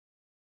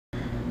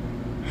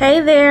Hey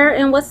there,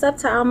 and what's up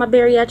to all my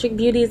bariatric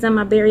beauties and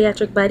my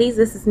bariatric buddies?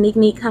 This is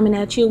Neek coming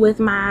at you with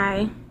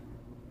my,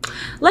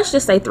 let's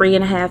just say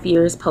 3.5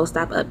 years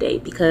post-op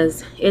update,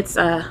 because it's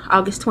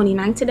August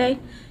 29th today,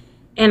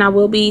 and I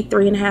will be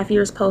 3.5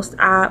 years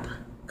post-op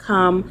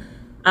come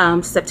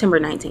September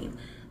 19th.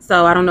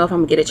 So I don't know if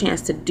I'm gonna get a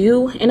chance to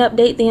do an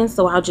update then,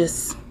 so I'll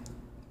just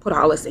put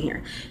all this in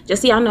here.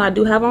 Just so y'all know, I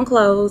do have on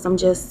clothes. I'm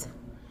just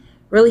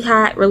really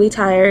hot, really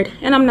tired,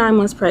 and I'm 9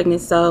 months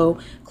pregnant, so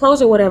clothes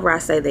are whatever I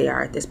say they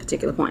are at this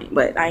particular point,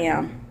 but I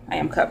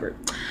am covered.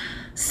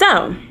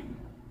 So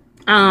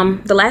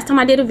the last time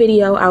I did a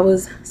video, I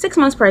was 6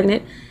 months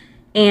pregnant,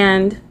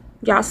 and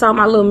y'all saw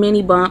my little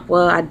mini bump.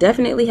 Well, I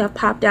definitely have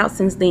popped out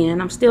since then.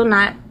 I'm still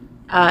not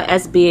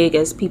as big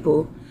as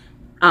people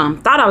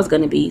thought I was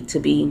going to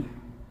be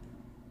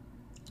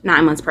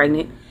 9 months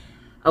pregnant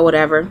or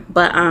whatever,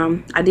 but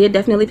I did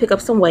definitely pick up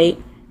some weight.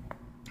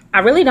 I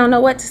really don't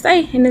know what to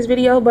say in this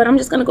video, but I'm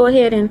just going to go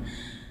ahead and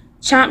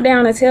chomp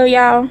down and tell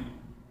y'all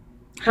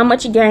how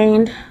much you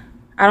gained.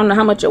 I don't know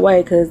how much you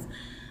weigh because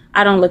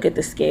I don't look at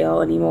the scale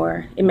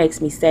anymore. It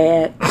makes me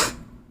sad.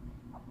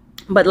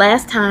 But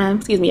last time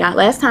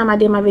I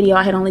did my video,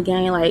 I had only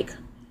gained like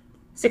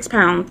 6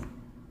 pounds.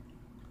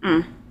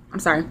 I'm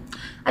sorry.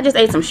 I just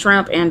ate some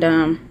shrimp and,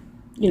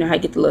 you know how you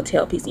get the little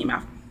tail piece in your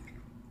mouth.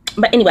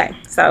 But anyway,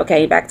 so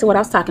okay, back to what I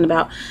was talking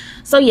about.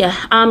 So yeah,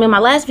 in my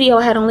last video,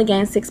 I had only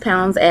gained 6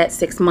 pounds at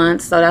 6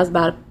 months. So that was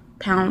about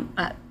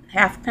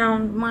half a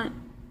pound a month.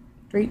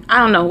 I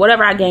don't know,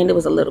 whatever I gained, it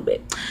was a little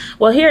bit.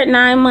 Well, here at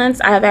 9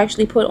 months, I have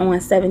actually put on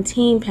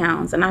 17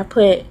 pounds, and I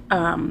put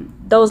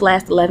those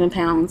last 11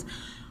 pounds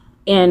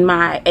in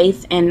my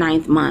 8th and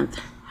 9th month.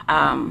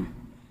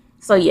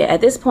 So yeah,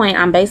 at this point,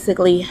 I'm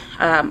basically,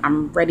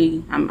 I'm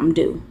ready, I'm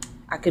due.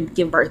 I could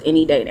give birth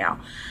any day now.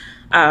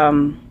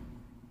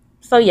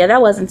 So yeah,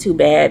 that wasn't too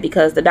bad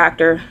because the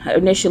doctor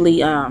initially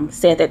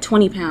said that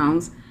 20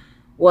 pounds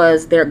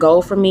was their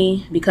goal for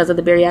me because of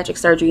the bariatric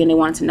surgery, and they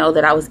wanted to know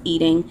that I was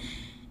eating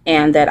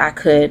and that I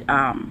could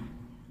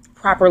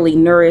properly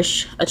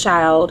nourish a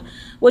child,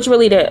 which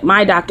really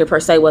my doctor per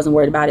se wasn't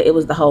worried about it. It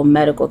was the whole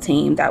medical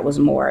team that was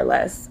more or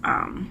less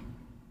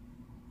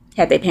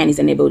had their panties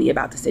in their booty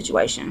about the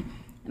situation.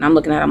 And I'm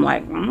looking at them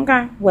like,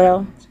 okay,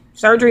 well,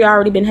 surgery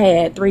already been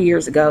had 3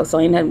 years ago, so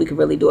ain't nothing we could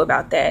really do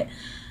about that.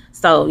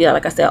 So yeah,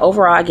 like I said,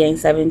 overall I gained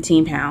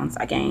 17 pounds.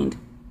 I gained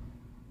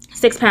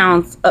 6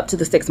 pounds up to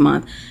the 6th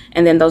month,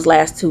 and then those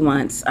last 2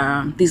 months,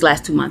 these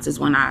last 2 months is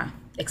when I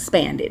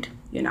expanded,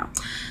 you know.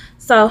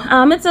 So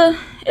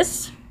I'll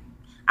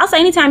say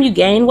anytime you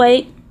gain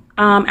weight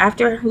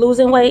after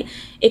losing weight,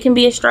 it can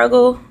be a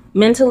struggle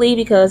mentally,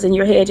 because in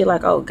your head you're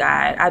like, oh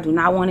God, I do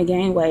not want to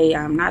gain weight.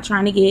 I'm not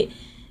trying to get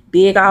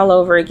big all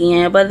over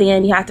again. But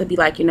then you have to be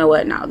like, you know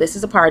what? No, this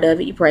is a part of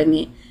it. You're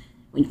pregnant.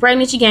 When you're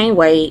pregnant, you gain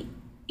weight.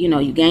 You know,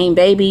 you gain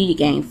baby, you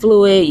gain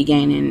fluid, you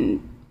gain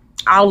in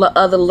all the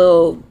other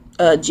little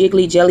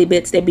jiggly jelly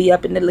bits that be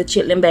up in the little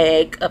chitlin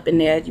bag up in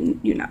there,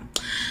 you know.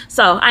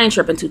 So I ain't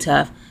tripping too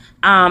tough.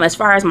 As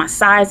far as my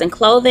size and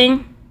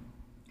clothing,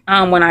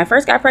 when I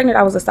first got pregnant,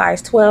 I was a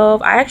size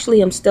 12. I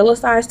actually am still a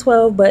size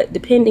 12, but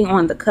depending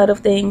on the cut of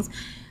things,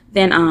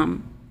 then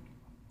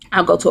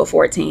I'll go to a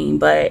 14.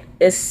 But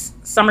it's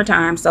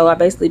summertime, so I've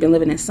basically been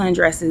living in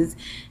sundresses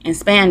and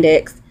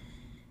spandex.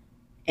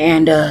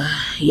 And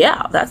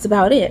yeah, that's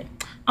about it.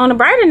 On a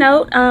brighter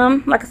note,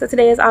 like I said,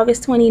 today is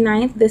August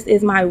 29th. This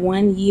is my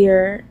 1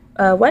 year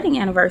wedding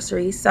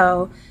anniversary.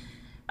 So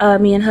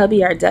me and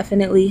hubby are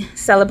definitely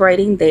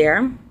celebrating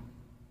there.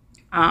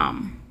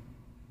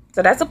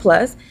 So that's a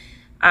plus.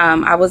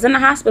 I was in the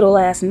hospital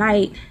last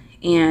night,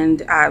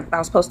 and I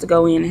was supposed to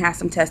go in and have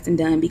some testing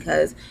done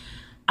because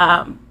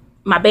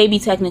my baby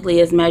technically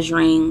is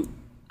measuring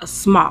a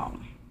small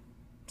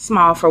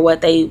for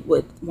what they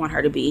would want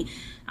her to be.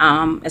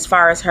 As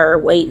far as her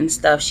weight and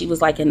stuff, she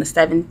was like in the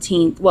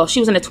 17th, well, she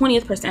was in the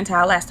 20th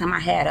percentile last time I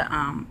had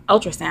a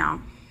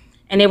ultrasound,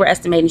 and they were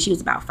estimating she was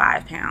about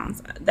 5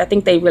 pounds. I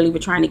think they really were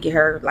trying to get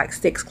her like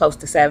 6, close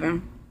to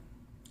 7.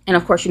 And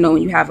of course, you know,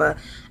 when you have a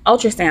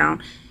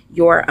ultrasound,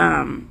 your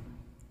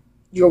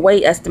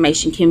weight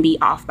estimation can be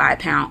off by a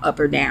pound up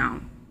or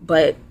down.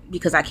 But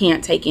because I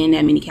can't take in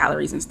that many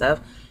calories and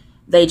stuff,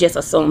 they just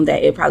assumed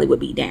that it probably would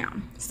be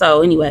down.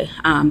 So anyway,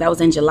 that was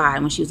in July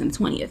when she was in the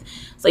 20th.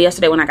 So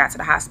yesterday when I got to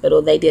the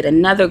hospital, they did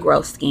another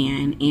growth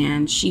scan,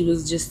 and she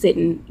was just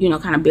sitting, you know,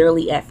 kind of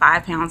barely at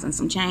 5 pounds and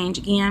some change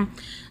again.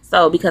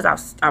 So because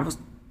I was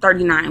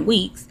 39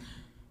 weeks,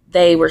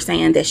 they were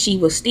saying that she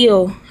was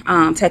still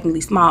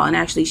technically small, and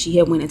actually she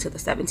had went into the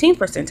 17th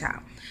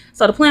percentile.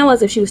 So the plan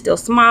was, if she was still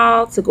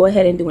small, to go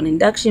ahead and do an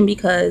induction,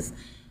 because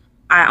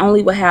I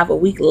only would have a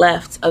week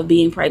left of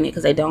being pregnant,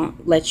 because they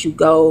don't let you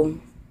go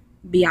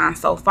beyond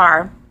so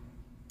far,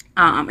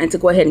 and to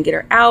go ahead and get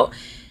her out.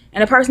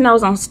 And the person that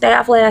was on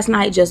staff last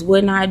night just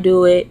would not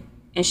do it,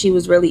 and she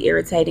was really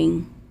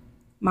irritating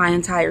my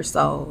entire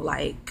soul.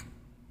 Like,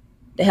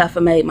 the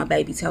heifer made my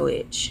baby toe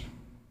itch.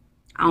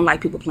 I don't like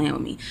people playing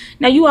with me.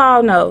 Now, you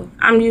all know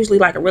I'm usually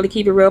like a really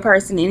keep it real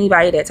person.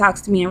 Anybody that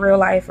talks to me in real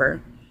life,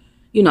 or,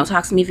 you know,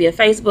 talks to me via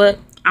Facebook,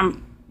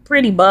 I'm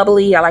pretty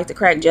bubbly. I like to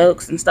crack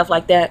jokes and stuff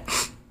like that.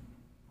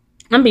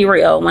 I'm gonna be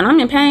real. When I'm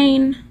in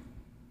pain,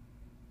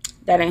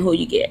 that ain't who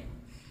you get.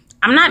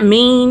 I'm not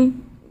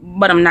mean,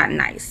 but I'm not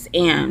nice.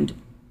 And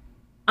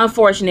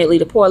unfortunately,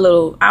 the poor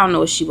little, I don't know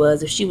what she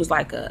was, if she was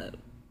like a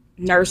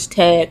nurse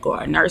tech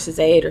or a nurse's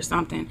aide or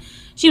something,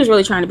 she was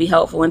really trying to be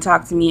helpful and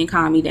talk to me and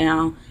calm me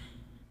down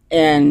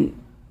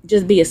and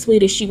just be as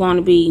sweet as she wanted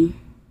to be.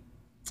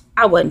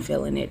 I wasn't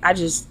feeling it.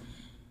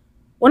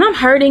 When I'm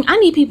hurting, I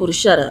need people to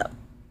shut up.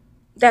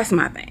 That's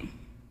my thing.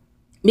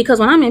 Because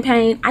when I'm in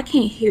pain, I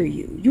can't hear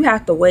you. You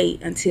have to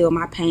wait until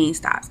my pain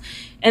stops.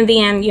 And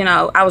then, you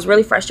know, I was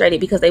really frustrated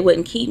because they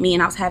wouldn't keep me,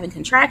 and I was having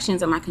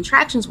contractions, and my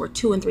contractions were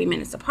 2 and 3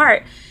 minutes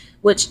apart,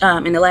 which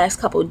in the last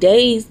couple of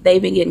days,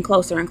 they've been getting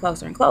closer and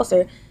closer and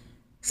closer.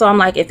 So I'm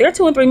like, if they're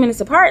 2 and 3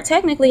 minutes apart,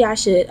 technically I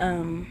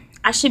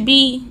should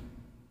be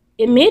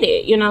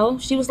admitted, you know.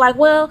 She was like,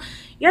 well,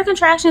 your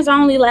contractions are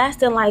only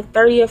lasting like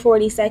 30 or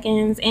 40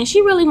 seconds, and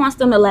she really wants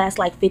them to last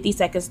like 50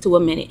 seconds to a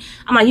minute.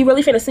 I'm like, you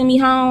really finna send me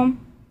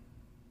home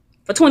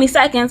for 20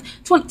 seconds?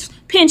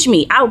 Pinch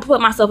me. I will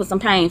put myself in some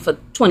pain for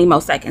 20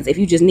 more seconds if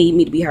you just need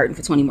me to be hurting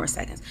for 20 more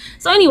seconds.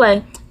 So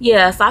anyway,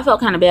 yeah, so I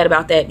felt kind of bad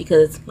about that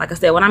because, like I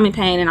said, when I'm in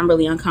pain and I'm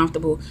really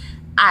uncomfortable,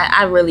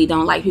 I really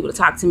don't like people to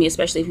talk to me,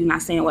 especially if you're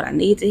not saying what I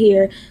need to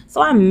hear.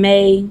 So I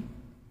may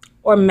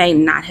or may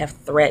not have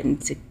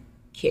threatened to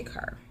kick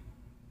her.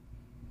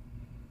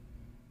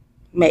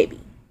 Maybe.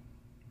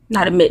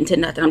 Not admitting to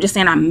nothing. I'm just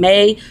saying I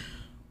may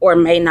or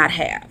may not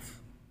have.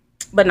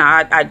 But no,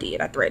 I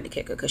did. I threatened to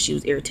kick her because she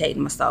was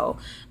irritating my soul.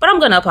 But I'm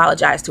going to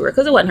apologize to her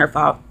because it wasn't her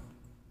fault.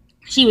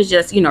 She was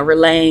just, you know,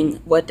 relaying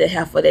what the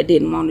heifer that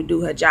didn't want to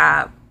do her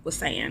job was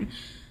saying.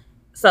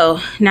 So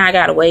now I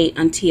got to wait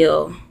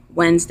until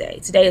Wednesday.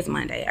 Today is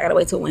Monday. I got to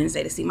wait till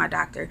Wednesday to see my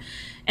doctor.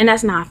 And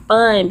that's not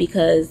fun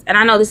because, and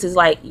I know this is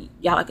like,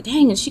 y'all like,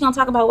 dang, is she going to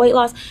talk about weight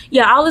loss?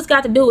 Yeah, all this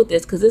got to do with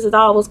this because this is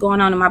all what's going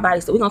on in my body.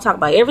 So we're going to talk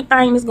about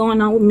everything that's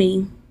going on with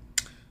me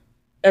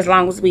as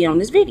long as we on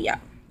this video.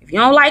 If you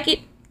don't like it,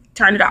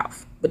 turn it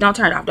off. But don't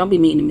turn it off. Don't be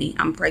mean to me.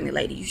 I'm a pregnant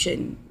lady. You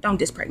shouldn't. Don't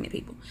dispregnant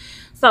people.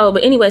 So,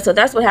 but anyway, so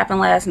that's what happened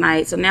last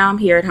night. So now I'm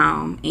here at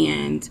home,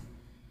 and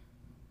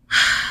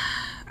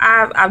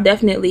I've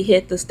definitely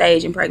hit the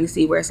stage in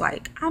pregnancy where it's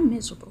like, I'm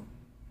miserable.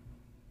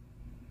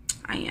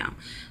 I am.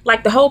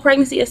 Like, the whole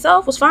pregnancy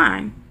itself was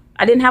fine.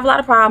 I didn't have a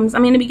lot of problems. I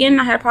mean, in the beginning,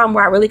 I had a problem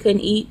where I really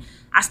couldn't eat.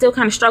 I still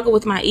kind of struggle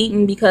with my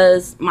eating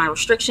because my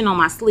restriction on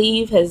my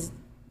sleeve has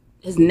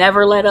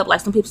never let up.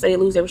 Like some people say they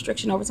lose their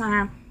restriction over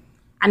time.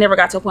 I never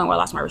got to a point where I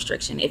lost my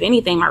restriction. If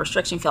anything, my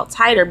restriction felt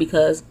tighter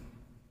because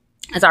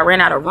as I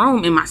ran out of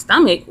room in my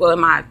stomach, well, in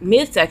my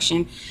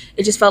midsection,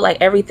 it just felt like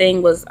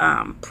everything was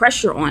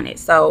pressure on it.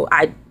 So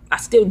I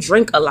still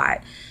drink a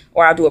lot,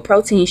 or I'll do a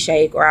protein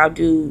shake, or I'll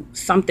do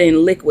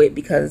something liquid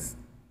because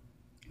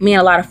me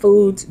and a lot of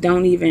foods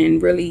don't even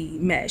really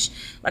mesh.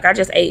 Like I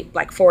just ate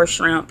like 4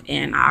 shrimp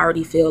and I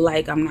already feel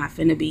like I'm not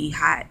finna be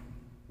hot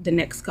the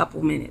next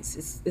couple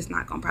minutes. It's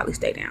not gonna probably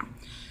stay down.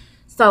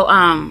 So,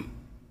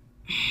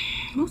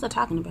 what was I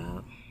talking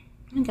about?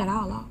 I got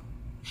all off.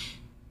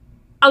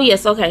 Oh,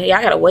 yes. Okay. Yeah,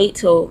 I got to wait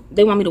till,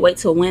 they want me to wait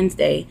till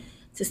Wednesday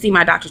to see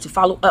my doctor, to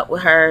follow up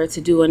with her, to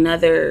do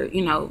another,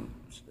 you know,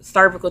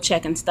 cervical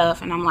check and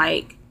stuff. And I'm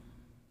like,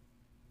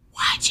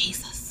 why,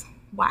 Jesus?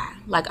 Why?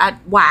 Like,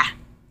 why?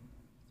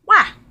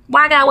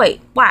 Why I gotta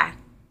wait? Why?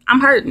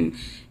 I'm hurting.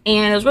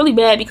 And it was really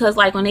bad because,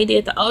 like, when they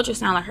did the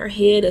ultrasound, like, her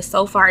head is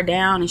so far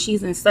down and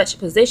she's in such a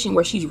position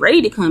where she's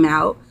ready to come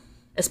out,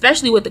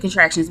 especially with the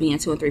contractions being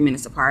 2 and 3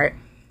 minutes apart,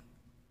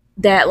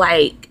 that,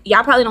 like,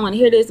 y'all probably don't want to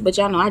hear this, but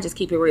y'all know I just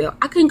keep it real.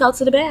 I couldn't go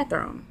to the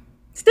bathroom.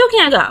 Still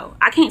can't go.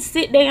 I can't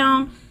sit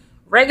down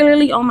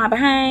regularly on my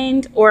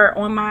behind or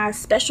on my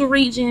special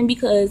region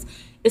because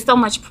it's so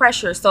much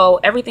pressure.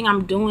 So everything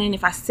I'm doing,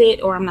 if I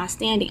sit or I'm not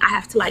standing, I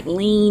have to, like,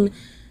 lean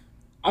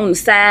on the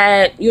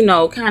side, you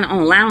know, kind of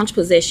on lounge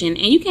position.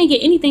 And you can't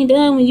get anything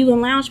done when you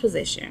in lounge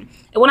position.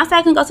 And when I say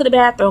I can go to the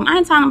bathroom, I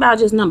ain't talking about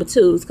just number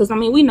 2s. Because, I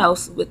mean, we know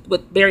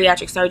with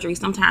bariatric surgery,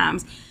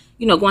 sometimes,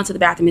 you know, going to the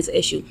bathroom is an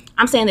issue.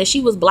 I'm saying that she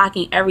was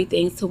blocking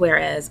everything to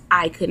whereas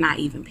I could not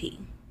even pee.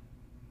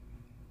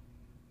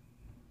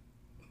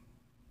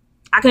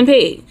 I couldn't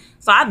pee.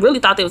 So I really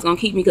thought they was going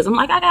to keep me because I'm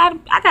like, I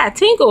got a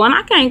tinkle and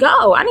I can't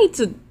go. I need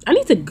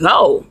to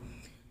go.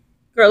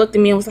 Girl looked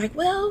at me and was like,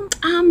 well,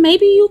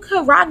 maybe you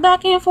could rock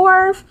back and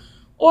forth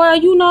or,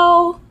 you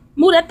know,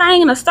 move that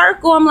thing in a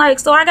circle. I'm like,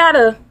 so I got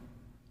to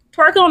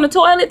twerk on the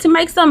toilet to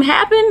make something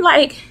happen?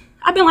 Like,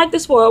 I've been like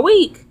this for a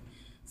week.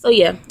 So,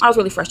 yeah, I was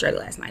really frustrated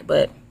last night.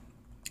 But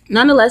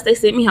nonetheless, they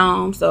sent me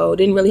home, so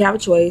didn't really have a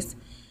choice.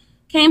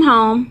 Came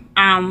home.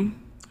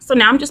 So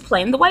now I'm just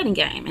playing the waiting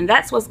game. And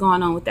that's what's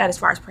going on with that as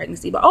far as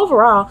pregnancy. But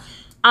overall,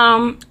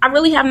 I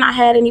really have not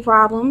had any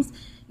problems.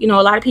 You know,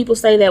 a lot of people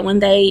say that when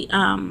they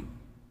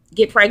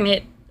get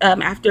pregnant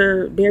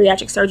after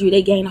bariatric surgery,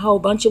 they gain a whole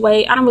bunch of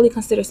weight. I don't really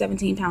consider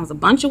 17 pounds a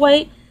bunch of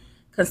weight,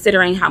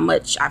 considering how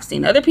much I've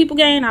seen other people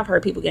gain. I've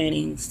heard people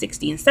gaining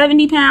 60 and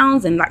 70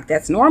 pounds, and like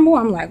that's normal.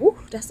 I'm like, ooh,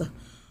 that's a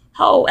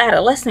whole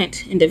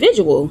adolescent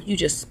individual you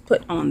just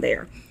put on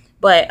there.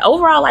 But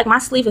overall, like, my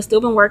sleep has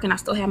still been working. I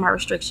still have my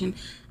restriction.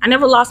 I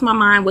never lost my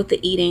mind with the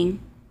eating.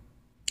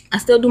 I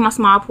still do my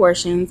small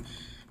portions.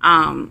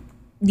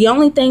 The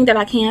only thing that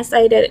I can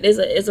say that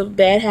is a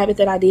bad habit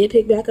that I did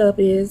pick back up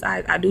is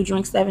I do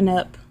drink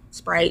 7-Up,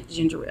 Sprite,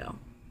 ginger ale.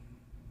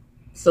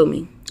 Sue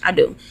me. I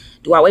do.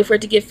 Do I wait for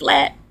it to get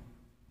flat?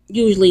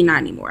 Usually not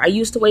anymore. I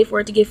used to wait for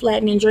it to get flat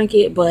and then drink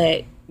it,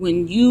 but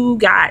when you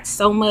got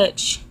so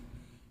much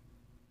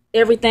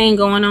everything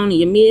going on in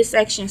your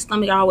midsection,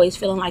 stomach always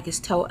feeling like it's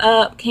toe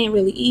up, can't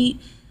really eat,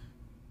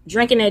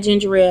 drinking that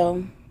ginger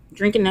ale,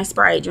 drinking that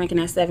Sprite, drinking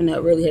that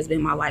 7-Up really has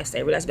been my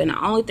lifesaver. That's been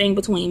the only thing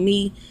between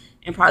me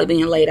and probably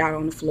being laid out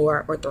on the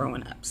floor or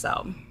throwing up.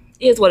 So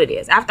it is what it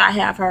is. After I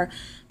have her,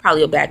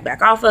 probably will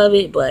back off of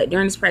it, but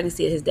during this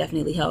pregnancy it has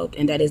definitely helped,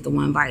 and that is the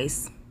one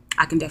vice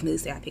I can definitely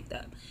say I picked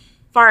up.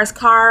 As far as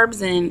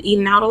carbs and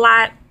eating out a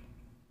lot,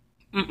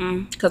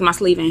 because my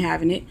sleeve ain't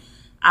having it.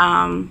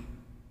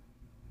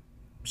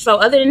 So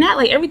other than that,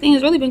 like, everything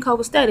has really been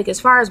copacetic. As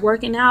far as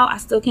working out, I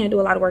still can't do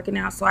a lot of working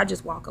out, so I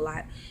just walk a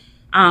lot.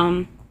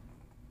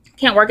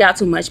 Can't work out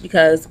too much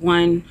because,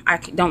 one, I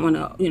don't want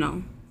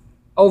to,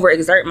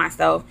 overexert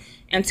myself,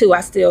 and two,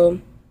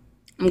 I'm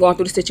going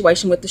through the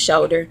situation with the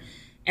shoulder,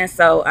 and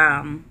so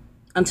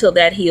until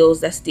that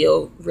heals, that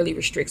still really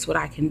restricts what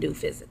I can do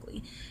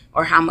physically,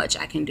 or how much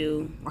I can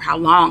do, or how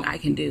long I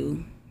can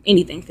do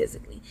anything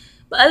physically.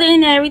 But other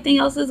than that, everything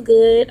else is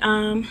good.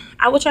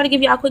 I will try to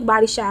give y'all a quick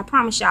body shot. I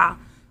promise y'all,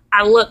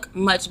 I look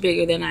much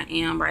bigger than I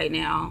am right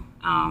now.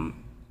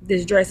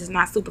 This dress is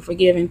not super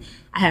forgiving.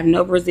 I have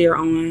no brassiere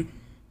on,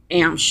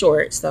 and I'm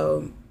short,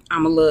 so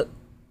I'm going to look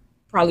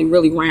probably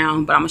really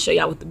round, but I'm going to show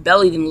y'all what the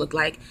belly didn't look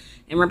like.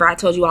 And remember, I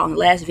told you all in the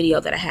last video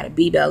that I had a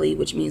B belly,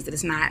 which means that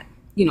it's not,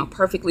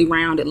 perfectly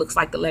round. It looks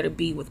like the letter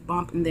B with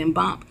bump and then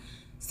bump.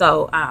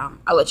 So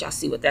I'll let y'all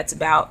see what that's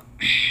about.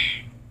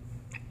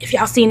 If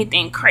y'all see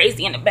anything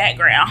crazy in the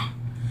background,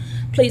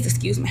 please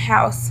excuse my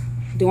house.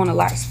 Doing a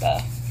lot of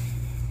stuff.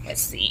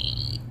 Let's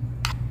see.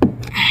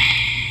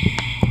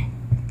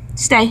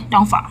 Stay,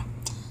 don't fall.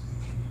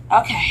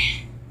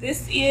 Okay,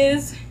 this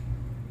is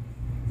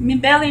my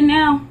belly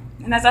now.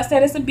 And as I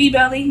said, it's a B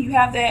belly. You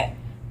have that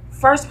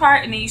first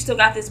part, and then you still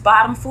got this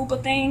bottom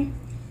fupa thing.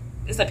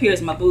 This up here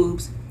is my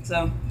boobs.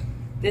 So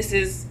this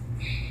is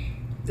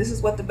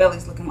what the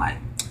belly's looking like.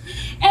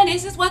 And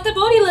this is what the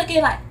booty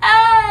looking like.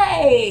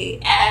 Hey,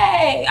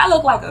 I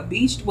look like a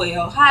beached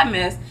whale. Hot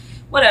mess,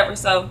 whatever.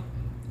 So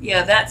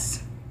yeah,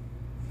 that's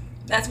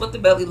what the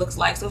belly looks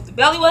like. So if the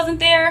belly wasn't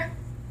there,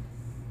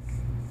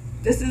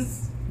 this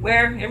is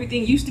where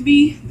everything used to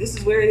be. This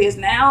is where it is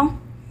now,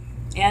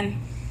 and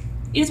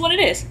it is what it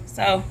is.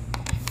 So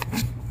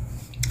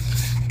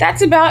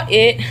that's about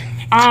it.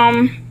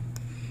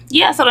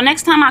 Yeah, so the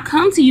next time I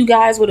come to you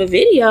guys with a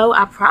video,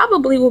 I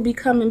probably will be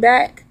coming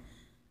back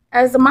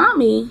as a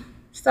mommy.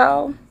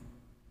 So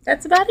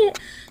that's about it.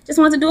 Just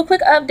wanted to do a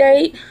quick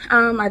update.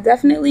 I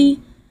definitely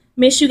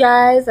miss you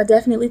guys. I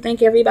definitely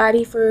thank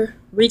everybody for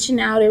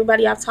reaching out,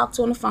 everybody I've talked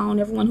to on the phone,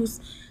 everyone who's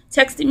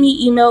texted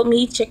me, emailed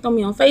me, checked on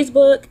me on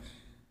Facebook.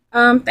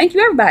 Thank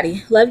you,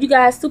 everybody. Love you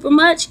guys super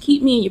much.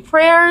 Keep me in your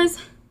prayers,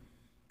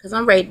 because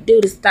I'm ready to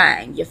do this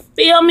thing. You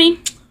feel me?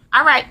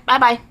 All right.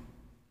 Bye-bye.